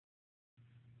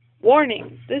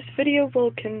Warning, this video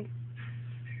will contain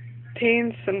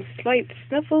some slight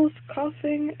sniffles,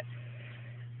 coughing,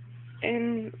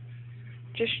 and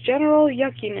just general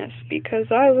yuckiness because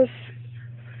I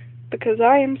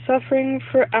am suffering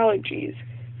for allergies.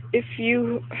 If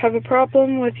you have a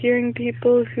problem with hearing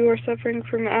people who are suffering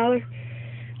from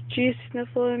allergies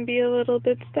sniffle and be a little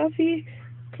bit stuffy,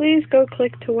 please go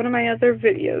click to one of my other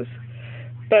videos.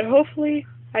 But hopefully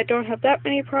I don't have that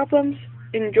many problems.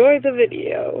 Enjoy the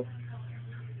video.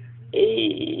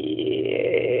 Hey,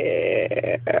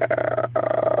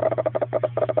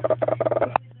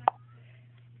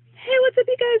 what's up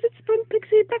you guys? It's Sprunk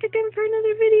Pixie back again for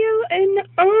another video, and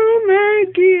oh my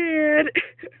god,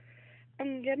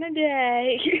 I'm gonna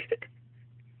die.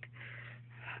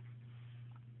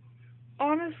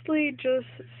 Honestly, just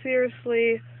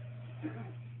seriously,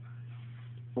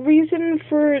 reason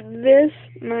for this,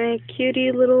 my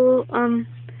cutie little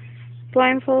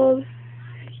blindfold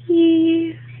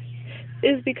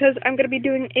is because I'm gonna be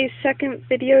doing a second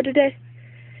video today,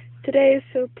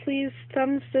 so please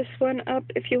thumbs this one up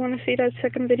if you want to see that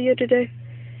second video today.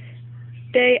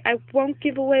 I won't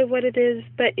give away what it is,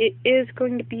 but it is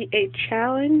going to be a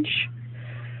challenge,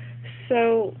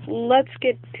 so let's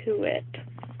get to it.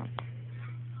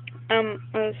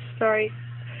 Sorry,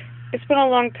 it's been a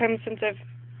long time since I've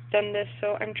done this,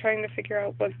 so I'm trying to figure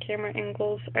out what camera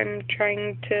angles I'm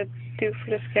trying to do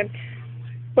for this again.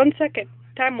 1 second,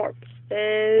 time warp.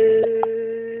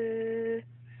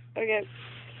 Okay.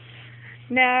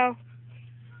 Now,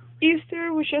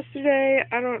 Easter was yesterday.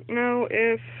 I don't know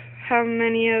how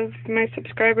many of my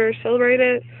subscribers celebrate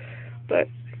it, but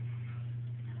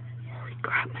holy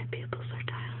crap, my pupils are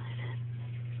dilated.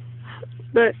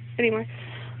 But anyway,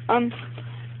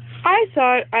 I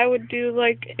thought I would do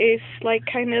like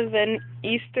kind of an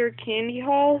Easter candy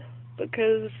haul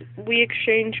because we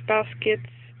exchange baskets,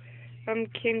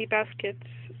 candy baskets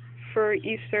for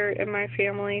Easter in my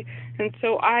family, and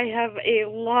so I have a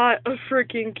lot of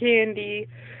freaking candy,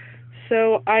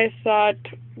 so I thought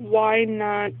why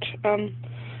not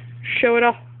show it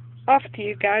off to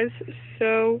you guys,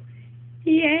 so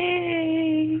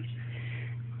yay!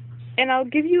 And I'll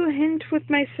give you a hint with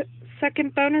my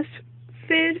second bonus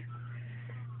vid.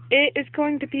 It is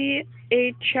going to be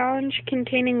a challenge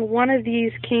containing one of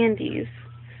these candies,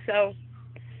 so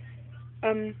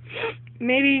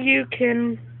maybe you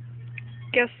can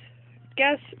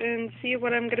guess and see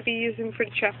what I'm going to be using for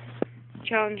the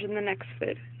challenge in the next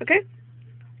vid, okay?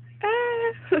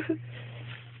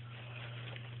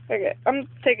 Okay, I'm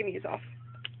taking these off.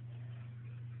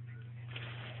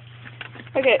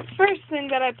 Okay, first thing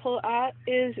that I pull out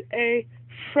is a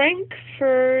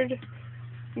Frankfurt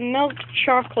milk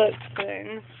chocolate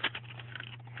thing.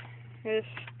 It's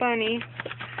funny.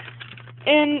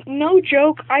 And no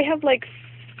joke, I have like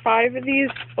 5 of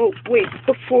these. Oh, wait,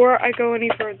 before I go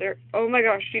any further. Oh my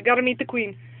gosh, you gotta meet the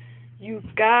queen. You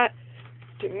got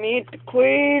to meet the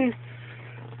queen.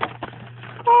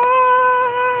 Ah!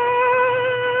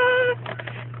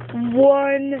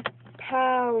 1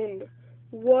 pound.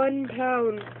 1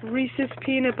 pound Reese's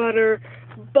Peanut Butter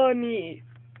Bunny.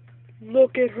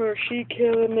 Look at her, she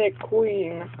killing it,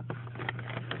 queen.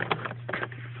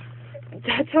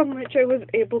 That's how much I was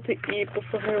able to eat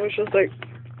before I was just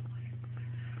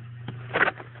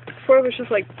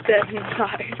like dead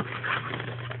inside.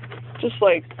 Just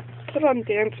like, put on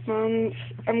Dance Moms,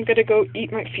 I'm gonna go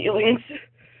eat my feelings.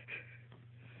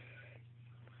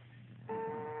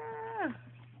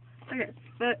 Okay,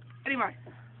 but anyway,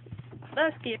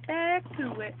 let's get back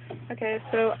to it. Okay,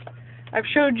 so I've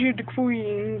showed you the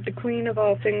queen of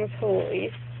all things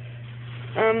holy.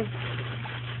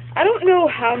 I don't know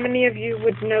how many of you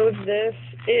would know this.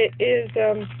 It is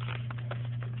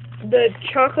the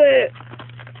chocolate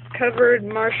covered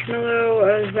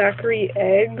marshmallow Zachary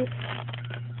egg.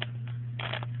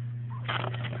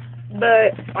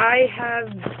 But I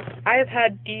have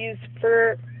had these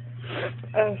for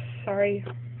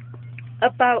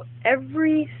about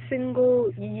every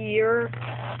single year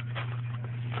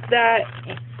that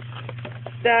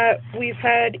we've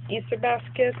had Easter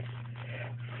baskets.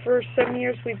 For some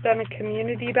years we've done a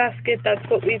community basket. That's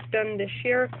what we've done this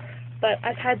year. But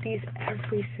I've had these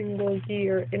every single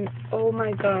year, and oh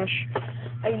my gosh,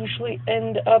 I usually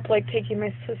end up like taking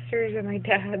my sisters and my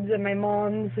dads and my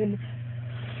moms, and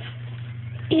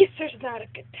Easter's not a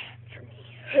good time for me.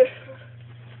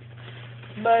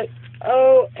 But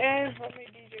oh, and let me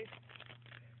DJ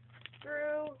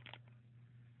screw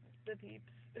the peeps.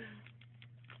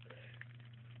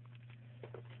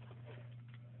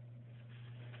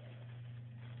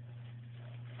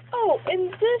 Oh, and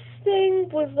this thing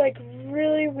was like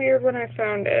really weird when I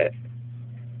found it.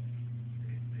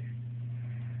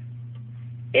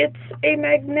 It's a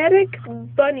magnetic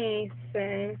bunny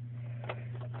thing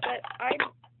that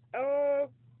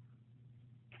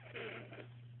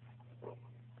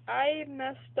I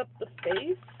messed up the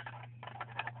face.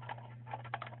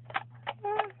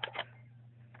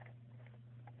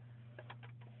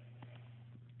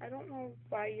 I don't know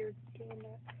why you're doing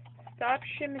that. Stop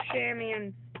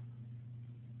shimmy-shammying.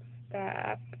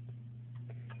 Stop.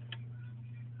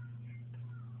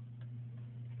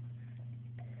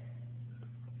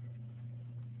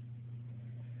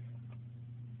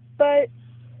 But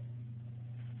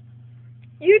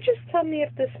you just tell me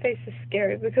if this face is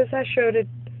scary, because I showed it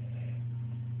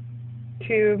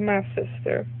to my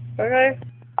sister, okay?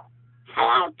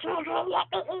 Hello, children,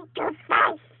 let me eat your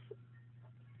face.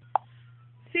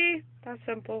 See? That's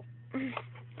simple.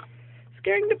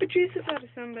 Scaring the bejesus out of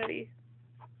somebody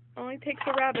only takes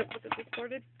a rabbit with a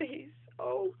distorted face.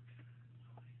 Oh.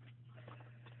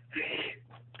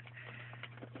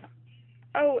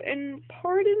 Oh, and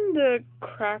pardon the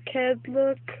crackhead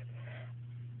look.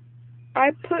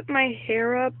 I put my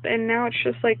hair up and now it's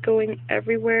just like going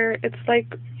everywhere. It's like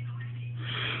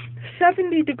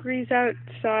 70 degrees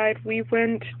outside. We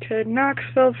went to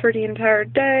Knoxville for the entire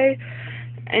day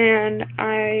and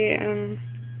I am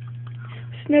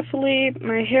sniffly.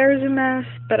 My hair is a mess,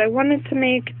 but I wanted to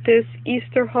make this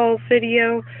Easter haul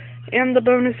video and the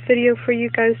bonus video for you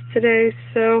guys today,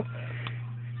 so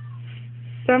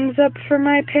thumbs up for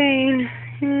my pain.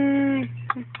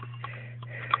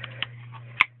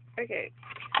 Okay,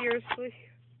 seriously.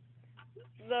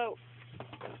 Though,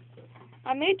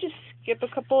 I may just skip a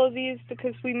couple of these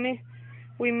because we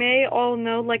may all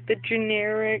know like the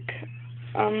generic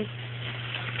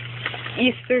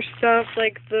Easter stuff,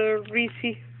 like the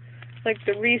Reese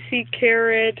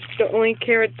carrot, the only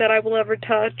carrot that I will ever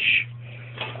touch.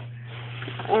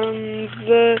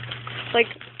 The like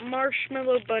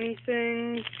marshmallow bunny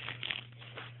things,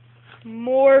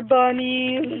 more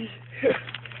bunnies.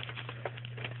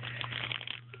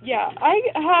 Yeah, I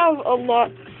have a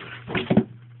lot.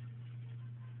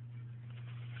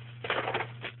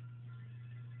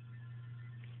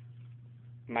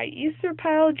 My Easter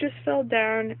pile just fell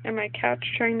down, and my cat's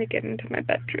trying to get into my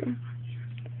bedroom.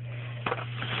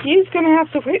 He's gonna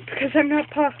have to wait because I'm not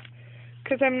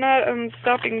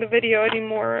stopping the video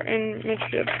anymore in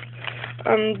midship.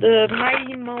 The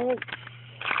Mighty Moles.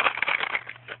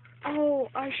 Oh,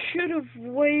 I should have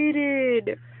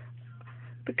waited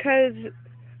because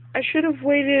I should have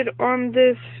waited on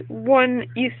this one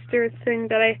Easter thing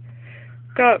that I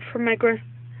got from my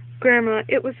grandma.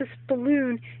 It was this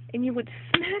balloon, and you would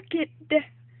smack it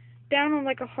down on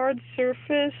like a hard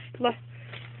surface,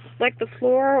 like the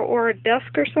floor or a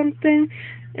desk or something,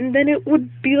 and then it would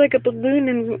be like a balloon,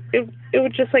 and it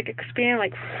would just like expand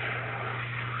like.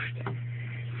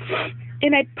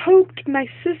 And I poked my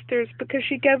sisters because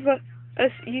she gave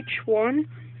us each one,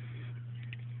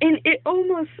 and it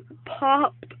almost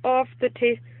popped off the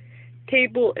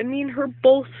table, and me and her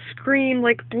both screamed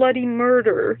like bloody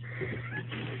murder.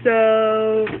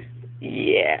 So,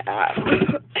 yeah.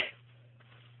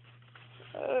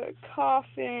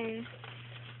 Coughing.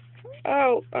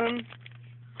 Oh,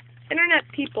 internet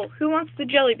people, who wants the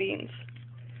jelly beans?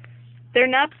 They're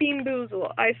not Bean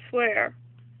Boozle, I swear.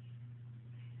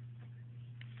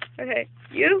 Okay,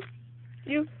 you.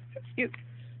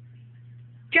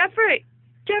 Jeffrey,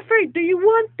 do you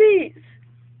want these?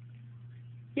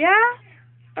 Yeah?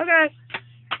 Okay.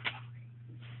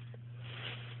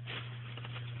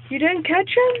 You didn't catch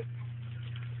him?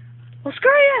 Well,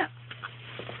 screw you!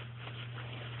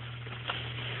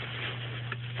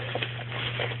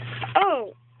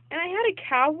 Oh, and I had a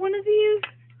cow one of these,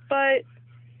 but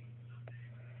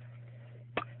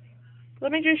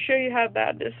let me just show you how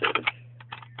bad this is.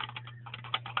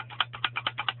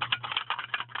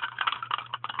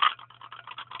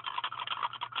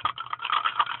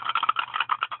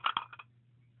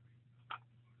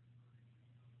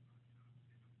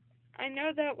 I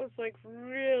know that was like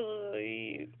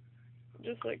really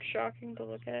just like shocking to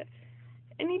look at.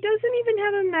 And he doesn't even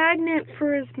have a magnet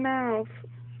for his mouth.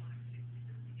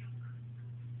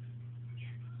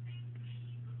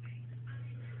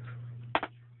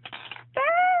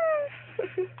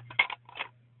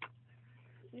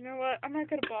 You know what? I'm not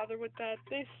gonna bother with that.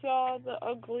 They saw the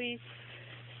ugly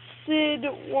Sid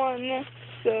one,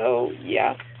 so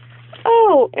yeah.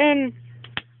 Oh, and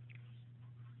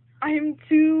I'm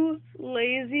too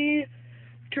lazy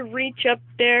to reach up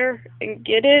there and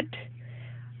get it,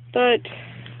 but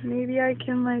maybe I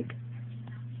can like.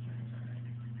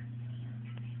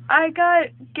 I got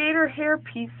gator hair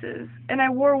pieces, and I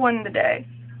wore one today.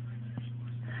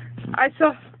 I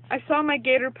saw my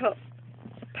gator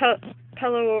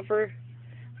pillow over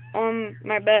on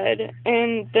my bed,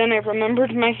 and then I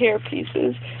remembered my hair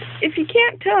pieces. If you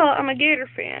can't tell, I'm a Gator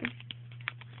fan.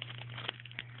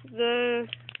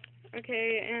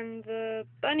 And the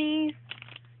bunny.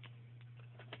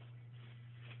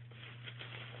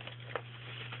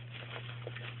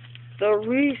 The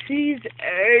Reese's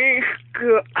egg.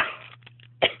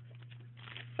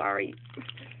 Sorry.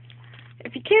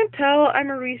 If you can't tell, I'm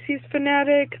a Reese's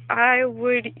fanatic. I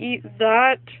would eat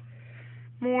that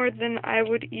more than I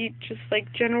would eat just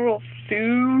like general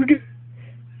food,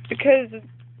 because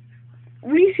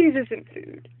Reese's isn't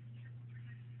food.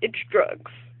 It's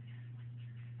drugs.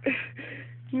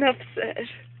 Enough said.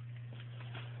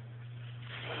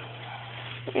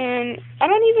 And I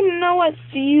don't even know what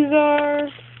these are.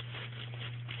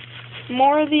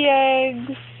 More of the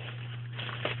eggs.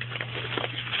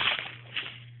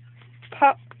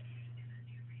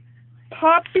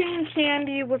 Popping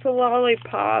candy with a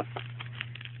lollipop.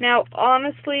 Now,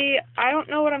 honestly, I don't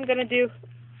know what I'm gonna do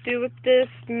with this.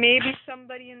 Maybe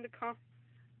somebody in the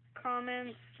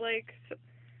comments, like,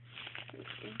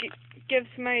 give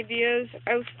some ideas.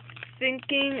 I was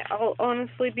thinking, I'll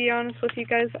honestly be honest with you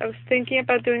guys, I was thinking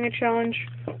about doing a challenge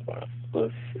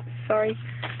with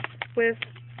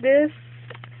this,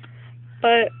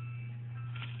 but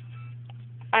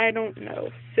I don't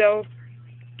know. So,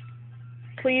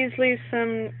 please leave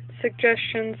some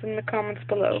suggestions in the comments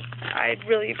below. I'd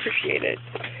really appreciate it.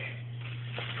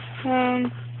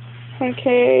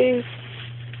 Okay.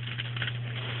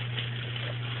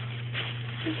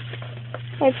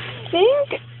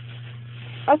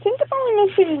 I think I'm only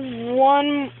missing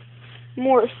one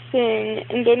more thing,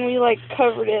 and then we like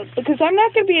covered it, because I'm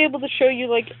not gonna be able to show you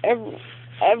like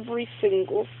every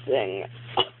single thing.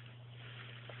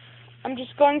 I'm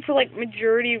just going for like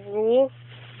majority rule.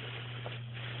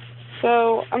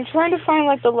 So I'm trying to find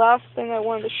like the last thing I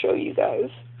wanted to show you guys.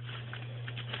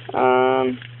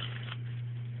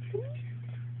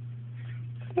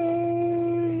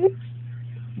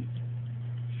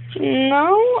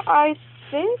 No, I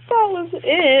think that was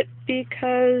it,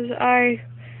 because I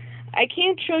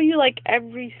can't show you like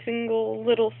every single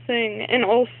little thing, and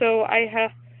also I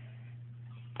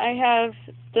have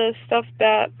the stuff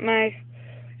that my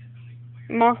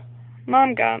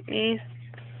mom got me,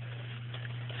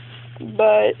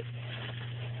 but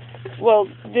well,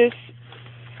 this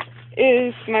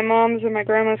is my mom's and my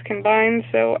grandma's combined,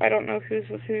 so I don't know whose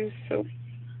was whose. So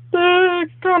the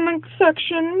comment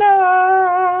section,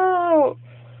 no.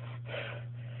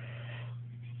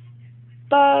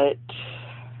 But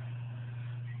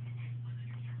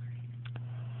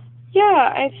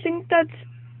yeah, I think that's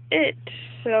it.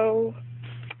 So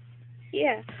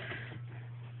yeah.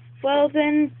 Well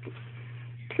then,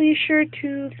 please sure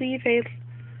to leave a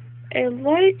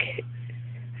like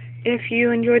if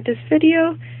you enjoyed this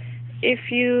video.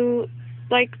 If you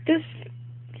like this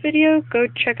video, go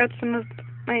check out some of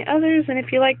my others, and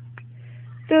if you like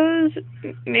those,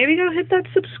 maybe go hit that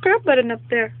subscribe button up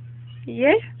there.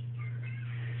 Yeah?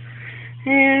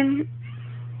 And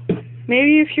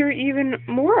maybe if you're even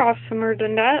more awesomer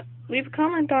than that, leave a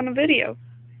comment on a video.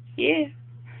 Yeah.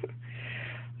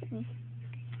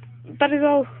 But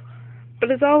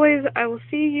as always, I will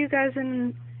see you guys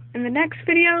in the next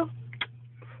video.